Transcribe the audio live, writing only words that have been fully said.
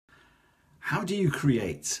How do you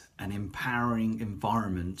create an empowering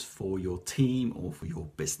environment for your team or for your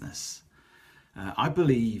business? I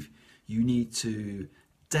believe you need to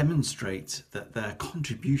demonstrate that their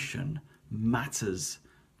contribution matters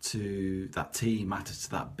to that team, matters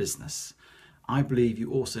to that business. I believe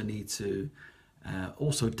you also need to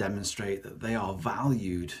also demonstrate that they are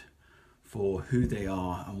valued for who they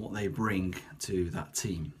are and what they bring to that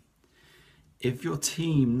team. If your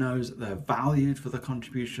team knows that they're valued for their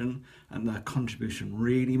contribution and their contribution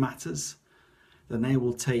really matters, then they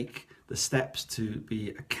will take the steps to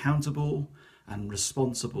be accountable and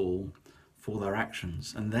responsible for their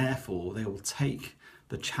actions, and therefore they will take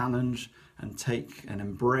the challenge and take and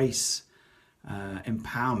embrace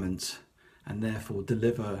empowerment, and therefore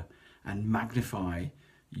deliver and magnify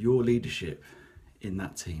your leadership in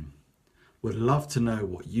that team. Would love to know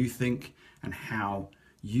what you think and how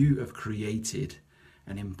you have created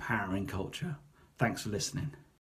an empowering culture. Thanks for listening.